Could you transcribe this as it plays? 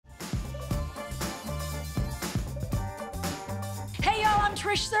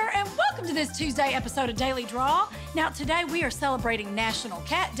Trish, sir, and welcome to this Tuesday episode of Daily Draw. Now, today we are celebrating National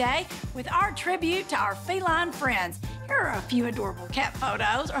Cat Day with our tribute to our feline friends. Here are a few adorable cat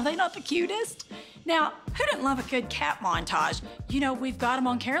photos. Are they not the cutest? Now, who doesn't love a good cat montage? You know, we've got them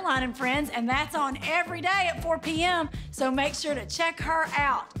on Caroline and Friends, and that's on every day at 4 p.m., so make sure to check her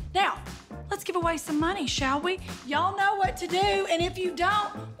out. Now, let's give away some money, shall we? Y'all know what to do, and if you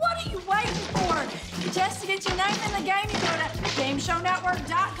don't, what are you waiting for? Just to get your name in the game, you go to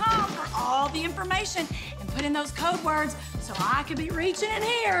GameShowNetwork.com for all the information and put in those code words so I could be reaching in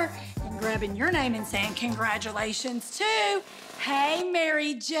here and grabbing your name and saying congratulations to Hey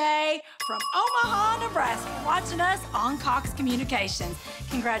Mary J from Omaha, Nebraska, watching us on Cox Communications.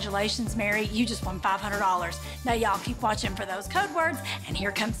 Congratulations, Mary. You just won $500. Now, y'all keep watching for those code words, and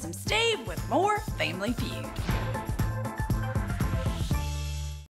here comes some Steve with more Family Feud.